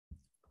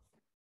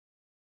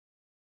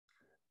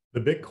The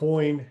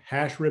Bitcoin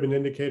hash ribbon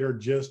indicator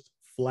just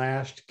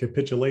flashed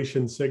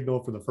capitulation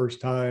signal for the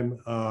first time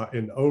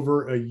in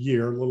over a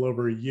year, a little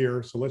over a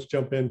year. So let's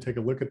jump in, take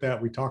a look at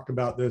that. We talked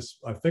about this,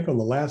 I think, on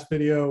the last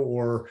video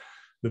or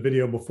the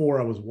video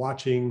before. I was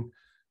watching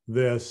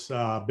this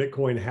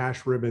Bitcoin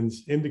hash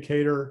ribbons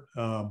indicator,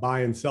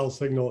 buy and sell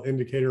signal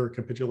indicator,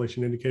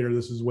 capitulation indicator.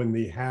 This is when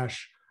the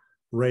hash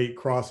rate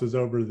crosses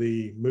over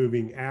the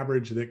moving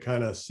average that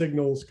kind of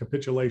signals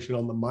capitulation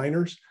on the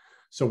miners.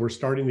 So we're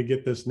starting to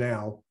get this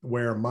now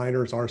where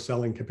miners are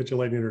selling,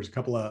 capitulating. There's a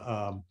couple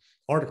of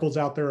articles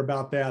out there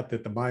about that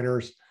the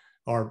miners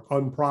are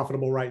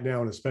unprofitable right now,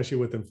 and especially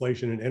with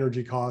inflation and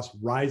energy costs.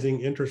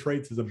 Rising interest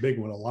rates is a big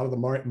one. A lot of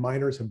the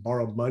miners have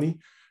borrowed money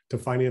to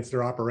finance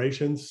their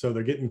operations. So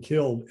they're getting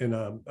killed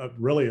in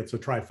really, it's a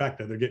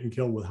trifecta. They're getting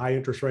killed with high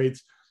interest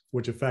rates,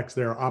 which affects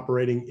their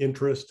operating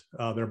interest,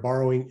 their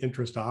borrowing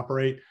interest to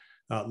operate,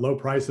 low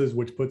prices,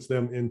 which puts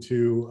them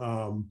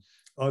into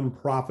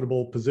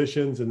unprofitable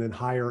positions, and then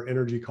higher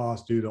energy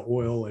costs due to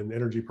oil and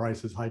energy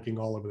prices hiking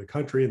all over the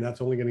country. And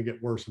that's only going to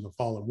get worse in the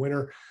fall and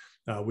winter.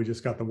 We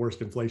just got the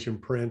worst inflation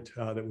print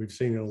that we've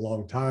seen in a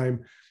long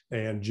time.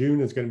 And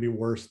June is going to be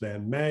worse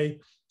than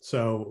May.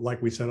 So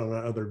like we said on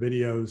our other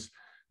videos,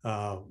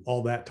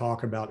 all that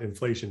talk about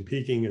inflation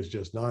peaking is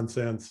just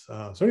nonsense.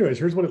 So anyways,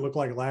 here's what it looked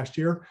like last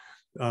year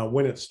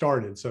when it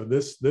started. So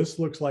this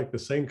looks like the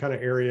same kind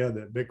of area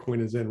that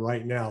Bitcoin is in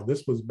right now.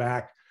 This was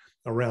back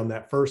around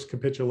that first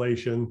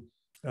capitulation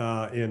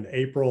in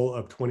April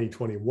of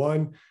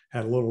 2021,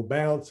 had a little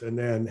bounce and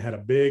then had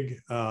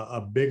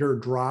a bigger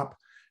drop.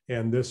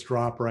 And this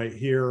drop right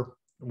here,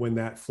 when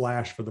that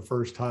flashed for the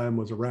first time,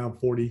 was around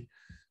 46%.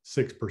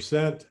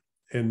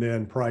 And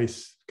then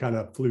price kind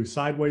of flew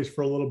sideways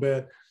for a little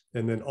bit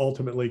and then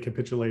ultimately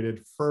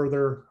capitulated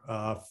further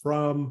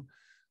from,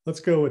 let's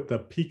go with the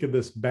peak of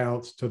this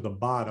bounce to the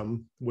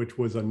bottom, which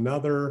was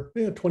another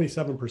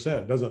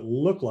 27%. Doesn't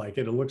look like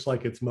it. It looks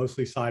like it's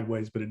mostly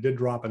sideways, but it did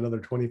drop another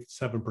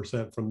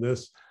 27% from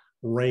this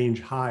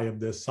range high of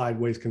this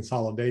sideways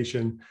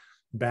consolidation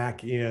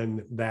back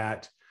in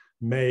that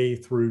May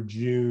through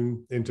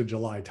June into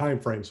July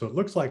timeframe. So it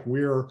looks like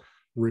we're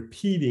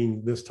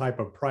repeating this type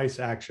of price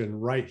action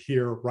right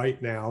here,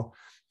 right now.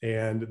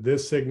 And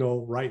this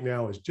signal right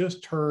now is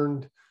just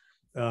turned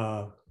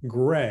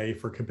gray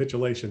for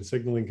capitulation,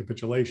 signaling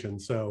capitulation.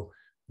 So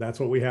that's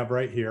what we have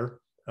right here.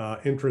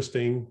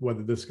 Interesting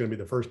whether this is going to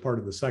be the first part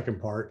or the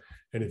second part.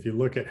 And if you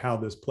look at how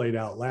this played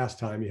out last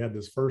time, you had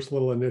this first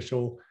little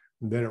initial,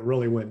 and then it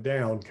really went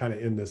down kind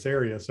of in this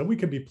area. So we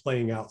could be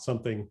playing out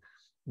something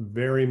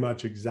very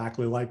much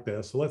exactly like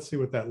this. So let's see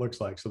what that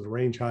looks like. So the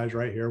range high is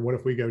right here. What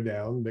if we go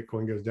down?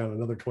 Bitcoin goes down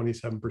another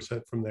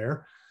 27% from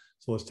there.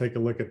 So let's take a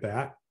look at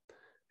that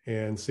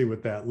and see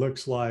what that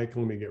looks like.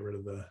 Let me get rid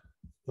of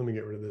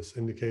this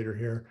indicator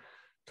here.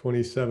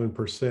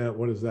 27%.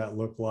 What does that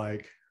look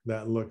like?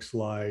 That looks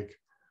like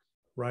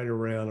right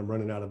around, I'm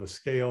running out of a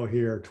scale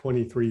here,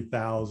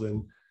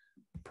 23,000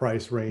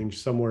 price range,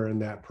 somewhere in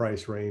that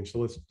price range. So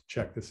let's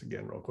check this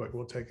again real quick.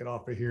 We'll take it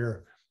off of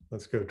here.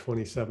 Let's go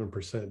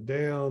 27%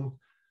 down.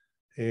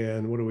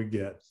 And what do we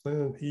get?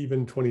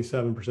 Even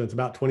 27%, it's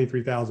about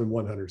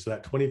 23,100. So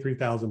that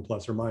 23,000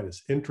 plus or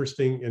minus.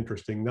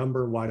 Interesting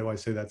number. Why do I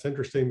say that's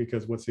interesting?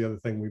 Because what's the other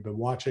thing we've been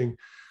watching?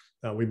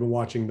 We've been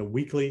watching the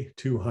weekly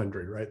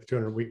 200, right? The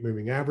 200 week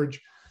moving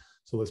average.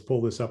 So let's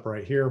pull this up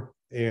right here.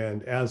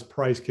 And as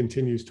price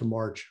continues to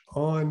march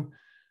on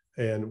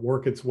and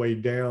work its way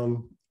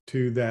down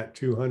to that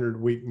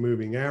 200 week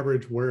moving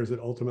average, where is it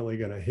ultimately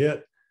going to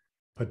hit?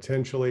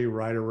 Potentially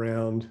right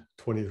around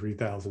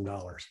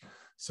 $23,000.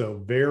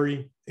 So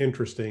very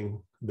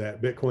interesting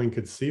that Bitcoin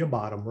could see a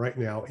bottom right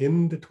now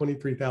in the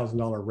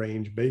 $23,000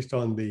 range based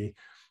on the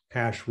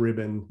hash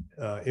ribbon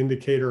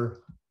indicator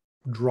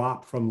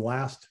drop from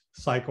last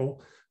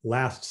cycle,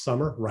 last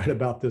summer, right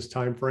about this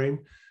time frame.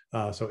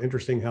 So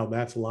interesting how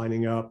that's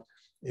lining up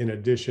in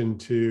addition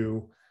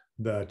to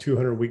the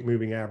 200 week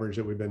moving average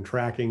that we've been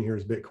tracking.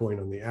 Here's Bitcoin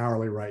on the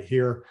hourly right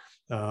here,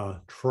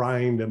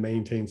 trying to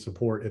maintain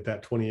support at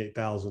that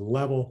 28,000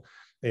 level.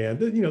 And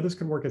this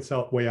can work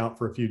itself way out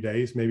for a few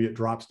days. Maybe it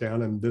drops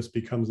down and this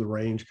becomes the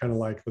range, kind of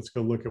like, let's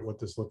go look at what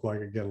this looked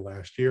like again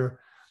last year.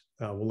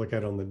 We'll look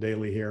at it on the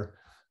daily here.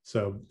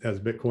 So as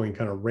Bitcoin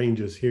kind of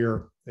ranges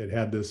here, it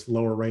had this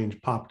lower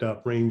range popped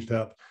up, ranged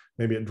up.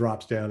 Maybe it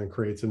drops down and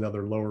creates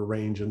another lower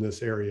range in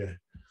this area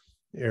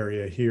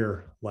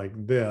here like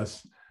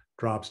this,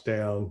 drops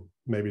down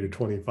maybe to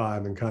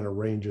 25 and kind of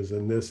ranges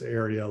in this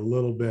area a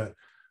little bit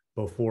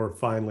before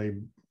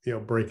finally,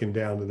 breaking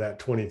down to that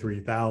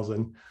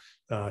 23,000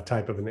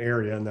 type of an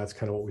area. And that's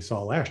kind of what we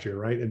saw last year,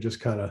 right? It just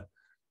kind of,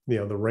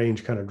 the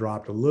range kind of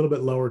dropped a little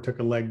bit lower, took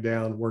a leg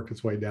down, worked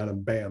its way down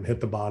and bam, hit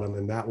the bottom.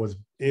 And that was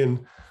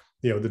in,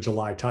 the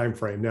July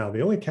timeframe. Now,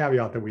 the only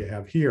caveat that we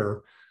have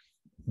here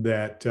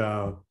that,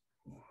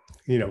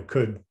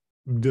 could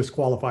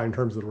disqualify in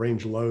terms of the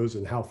range lows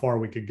and how far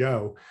we could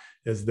go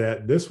is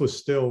that this was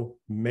still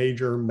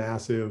major,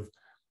 massive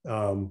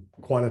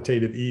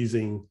quantitative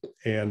easing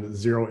and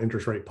zero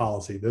interest rate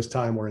policy. This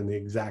time we're in the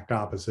exact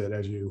opposite.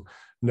 As you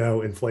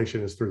know,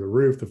 inflation is through the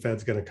roof. The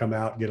Fed's going to come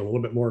out and get a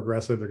little bit more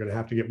aggressive. They're going to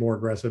have to get more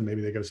aggressive.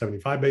 Maybe they go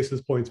 75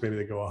 basis points, maybe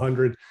they go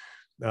 100.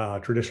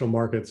 Traditional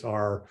markets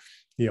are,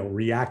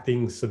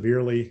 reacting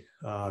severely,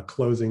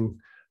 closing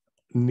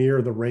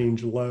near the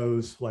range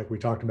lows, like we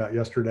talked about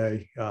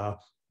yesterday.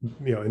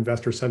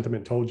 Investor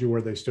sentiment told you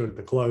where they stood at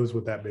the close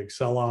with that big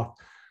sell-off.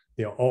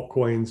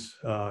 Altcoins,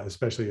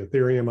 especially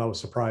Ethereum. I was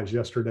surprised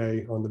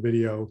yesterday on the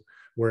video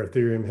where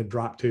Ethereum had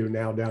dropped to,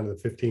 now down to the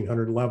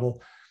 1500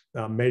 level.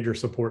 Major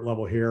support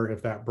level here.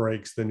 If that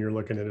breaks, then you're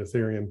looking at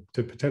Ethereum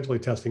to potentially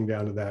testing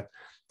down to that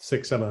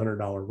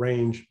 $600-700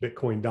 range.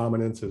 Bitcoin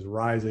dominance is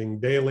rising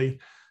daily,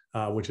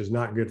 which is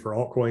not good for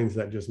altcoins.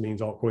 That just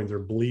means altcoins are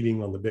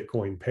bleeding on the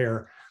Bitcoin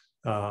pair,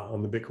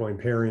 on the Bitcoin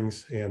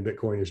pairings, and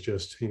Bitcoin is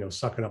just,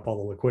 sucking up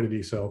all the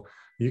liquidity. So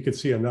you could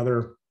see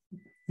another,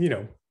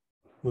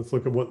 let's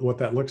look at what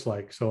that looks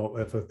like. So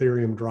if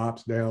Ethereum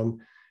drops down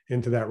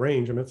into that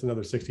range, it's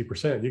another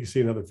 60%. You can see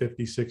another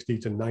 50, 60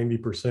 to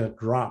 90%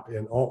 drop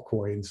in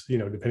altcoins,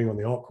 depending on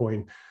the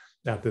altcoin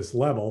at this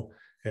level.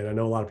 And I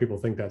know a lot of people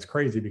think that's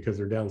crazy because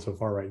they're down so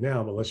far right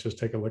now, but let's just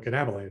take a look at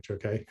Avalanche,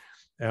 okay?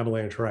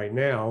 Avalanche right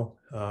now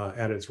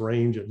at its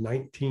range of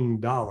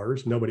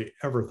 $19. Nobody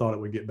ever thought it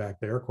would get back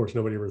there. Of course,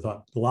 nobody ever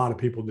thought, a lot of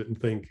people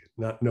didn't think,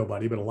 not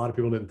nobody, but a lot of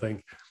people didn't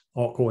think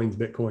altcoins,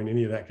 Bitcoin,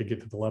 any of that could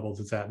get to the levels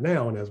it's at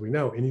now. And as we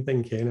know,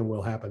 anything can and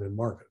will happen in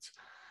markets.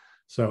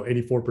 So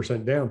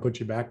 84% down puts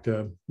you back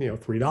to,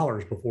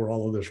 $3 before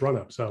all of this run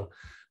up. So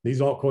these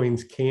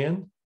altcoins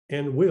can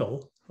and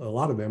will, a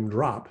lot of them,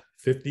 drop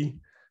 50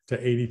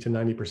 to 80 to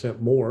 90%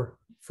 more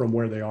from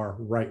where they are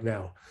right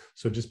now.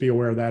 So just be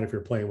aware of that if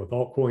you're playing with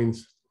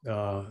altcoins,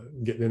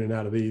 getting in and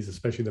out of these,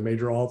 especially the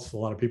major alts. A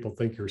lot of people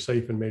think you're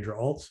safe in major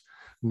alts.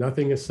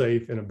 Nothing is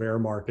safe in a bear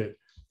market,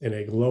 in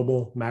a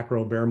global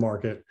macro bear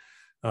market.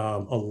 A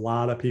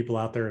lot of people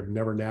out there have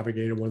never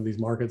navigated one of these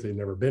markets. They've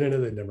never been in it.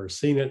 They've never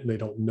seen it. They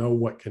don't know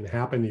what can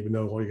happen, even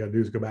though all you got to do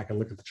is go back and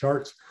look at the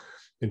charts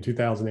in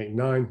 2008 and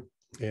 9.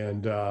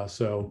 And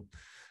so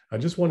I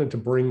just wanted to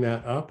bring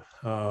that up.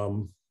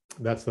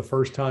 That's the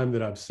first time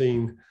that I've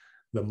seen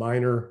the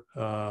minor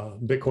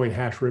Bitcoin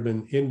hash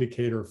ribbon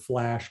indicator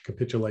flash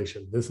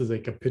capitulation. This is a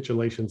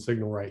capitulation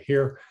signal right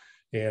here.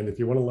 And if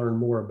you want to learn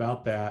more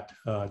about that,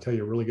 I'll tell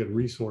you a really good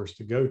resource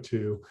to go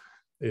to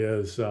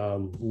is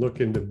look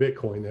into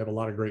Bitcoin. They have a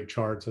lot of great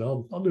charts, and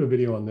I'll do a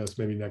video on this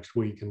maybe next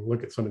week and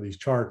look at some of these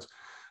charts.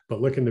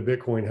 But look into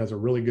Bitcoin has a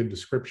really good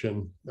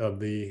description of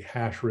the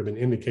hash ribbon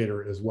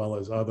indicator as well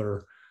as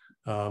other.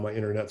 My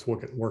internet's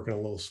working a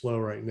little slow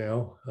right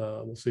now.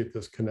 We'll see if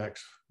this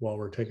connects while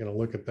we're taking a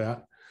look at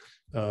that.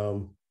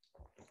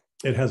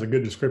 It has a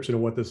good description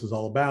of what this is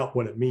all about,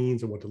 what it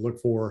means, and what to look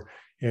for.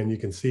 And you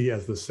can see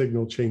as the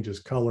signal changes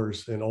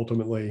colors and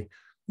ultimately,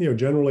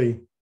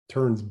 generally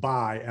turns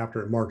buy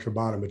after it marks a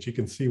bottom, but you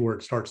can see where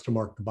it starts to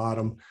mark the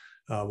bottom.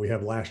 We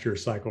have last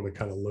year's cycle to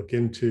kind of look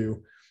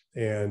into,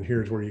 and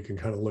here's where you can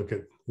kind of look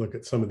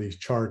at some of these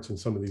charts and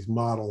some of these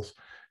models.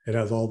 It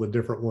has all the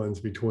different ones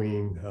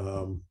between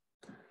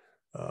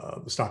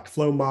the stock to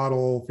flow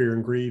model, fear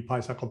and greed,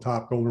 pi cycle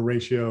top, golden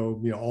ratio,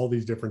 all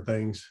these different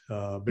things,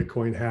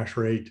 Bitcoin hash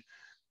rate.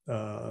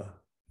 I've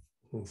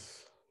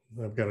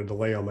got a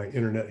delay on my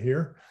internet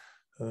here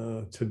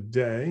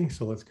today.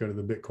 So let's go to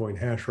the Bitcoin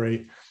hash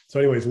rate. So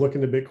anyways, look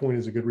into Bitcoin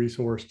is a good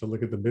resource to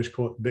look at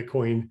the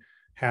Bitcoin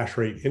hash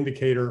rate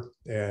indicator.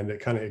 And it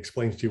kind of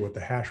explains to you what the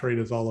hash rate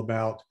is all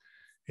about.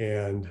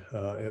 And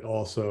it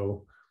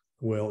also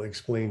will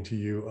explain to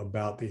you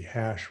about the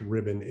hash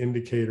ribbon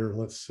indicator.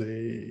 Let's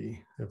see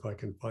if I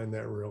can find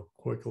that real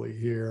quickly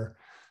here.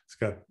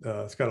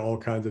 It's got all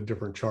kinds of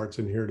different charts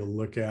in here to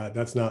look at.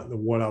 That's not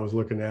what I was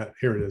looking at.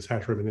 Here it is,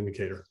 hash ribbon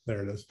indicator.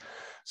 There it is.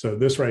 So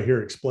this right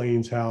here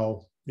explains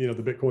how, the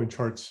Bitcoin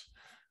charts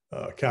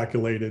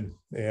calculated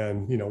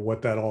and,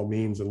 what that all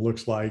means and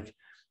looks like.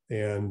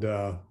 And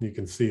you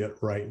can see it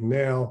right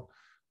now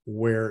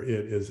where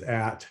it is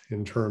at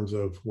in terms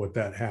of what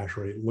that hash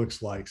rate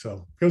looks like. So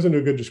it goes into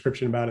a good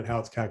description about it, how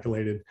it's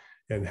calculated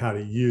and how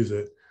to use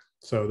it.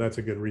 So that's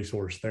a good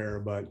resource there.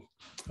 But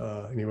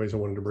anyways, I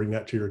wanted to bring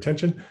that to your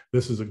attention.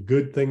 This is a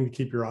good thing to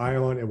keep your eye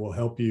on. It will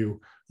help you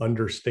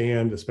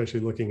understand, especially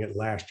looking at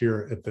last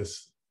year at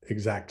this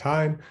exact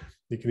time.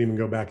 You can even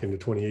go back into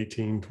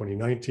 2018,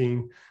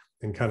 2019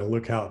 and kind of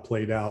look how it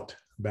played out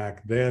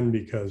back then,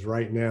 because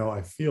right now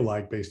I feel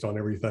like based on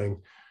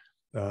everything,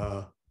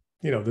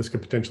 this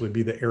could potentially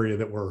be the area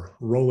that we're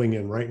rolling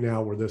in right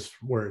now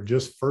where it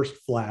just first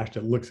flashed.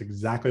 It looks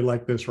exactly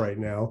like this right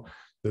now.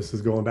 This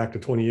is going back to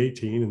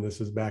 2018, and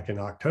this is back in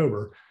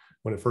October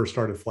when it first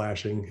started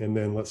flashing. And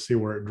then let's see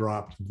where it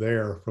dropped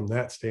there from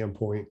that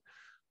standpoint.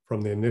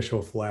 From the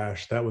initial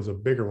flash, that was a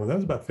bigger one. That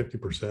was about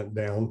 50%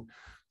 down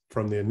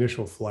from the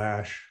initial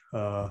flash,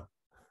 right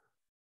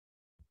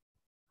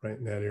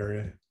in that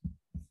area.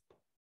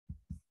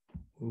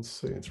 Let's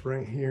see, it's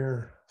right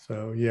here.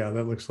 So yeah,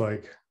 that looks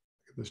like,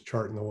 look at this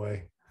chart in the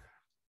way.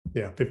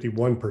 Yeah,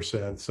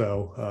 51%.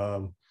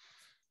 So,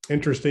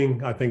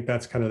 interesting. I think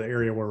that's kind of the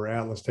area where we're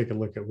at. Let's take a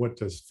look at what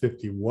does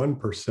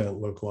 51%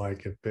 look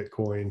like if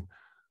Bitcoin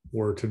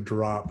were to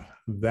drop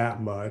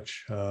that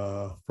much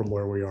from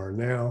where we are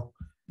now.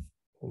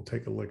 We'll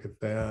take a look at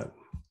that.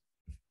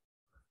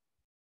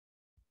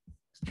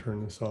 Let's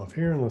turn this off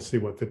here and let's see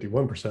what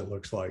 51%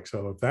 looks like.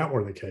 So if that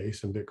were the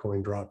case and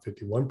Bitcoin dropped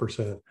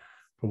 51%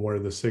 from where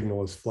the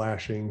signal is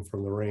flashing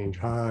from the range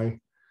high,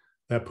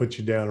 that puts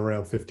you down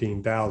around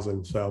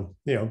 15,000. So,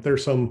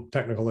 there's some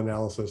technical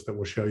analysis that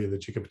will show you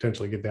that you could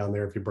potentially get down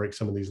there if you break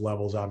some of these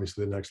levels.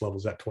 Obviously, the next level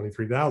is at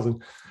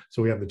 23,000.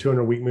 So we have the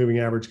 200-week moving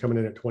average coming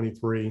in at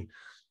 23.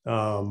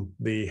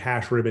 The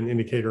hash ribbon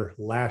indicator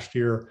last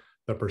year,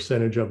 the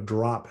percentage of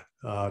drop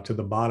to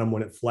the bottom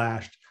when it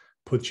flashed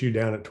puts you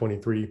down at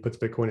 23, puts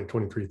Bitcoin at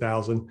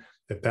 23,000.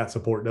 If that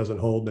support doesn't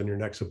hold, then your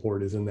next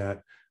support is in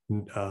that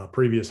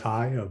previous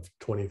high of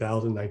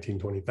 20,000, 19,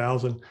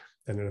 20,000.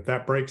 And then if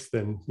that breaks,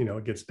 then,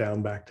 it gets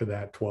down back to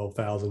that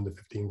 $12,000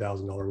 to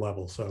 $15,000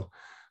 level. So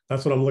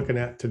that's what I'm looking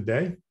at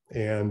today.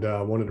 And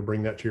wanted to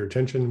bring that to your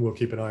attention. We'll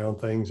keep an eye on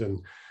things.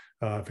 And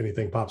if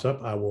anything pops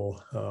up, I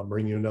will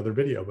bring you another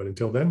video. But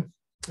until then,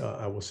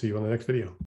 I will see you on the next video.